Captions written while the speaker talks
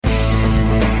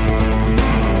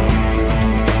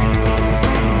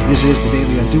This is the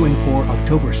Daily Undoing for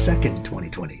October 2nd,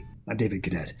 2020. I'm David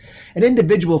Cadet. An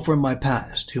individual from my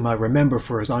past, whom I remember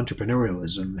for his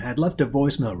entrepreneurialism, had left a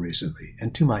voicemail recently,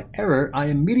 and to my error, I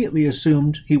immediately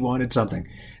assumed he wanted something.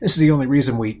 This is the only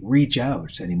reason we reach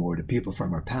out anymore to people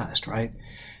from our past, right?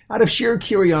 Out of sheer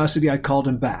curiosity, I called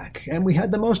him back, and we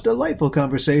had the most delightful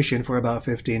conversation for about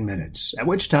 15 minutes, at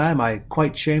which time I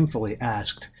quite shamefully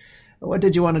asked, "What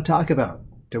did you want to talk about?"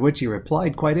 To which he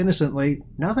replied quite innocently,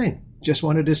 "Nothing. Just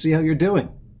wanted to see how you're doing."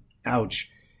 Ouch.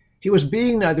 He was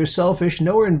being neither selfish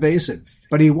nor invasive,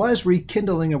 but he was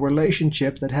rekindling a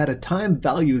relationship that had a time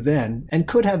value then and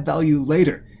could have value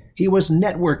later. He was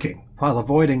networking while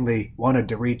avoiding the wanted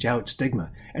to reach out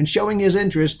stigma and showing his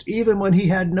interest even when he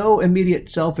had no immediate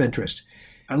self-interest.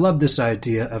 I love this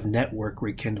idea of network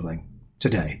rekindling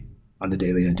today on the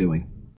Daily Undoing.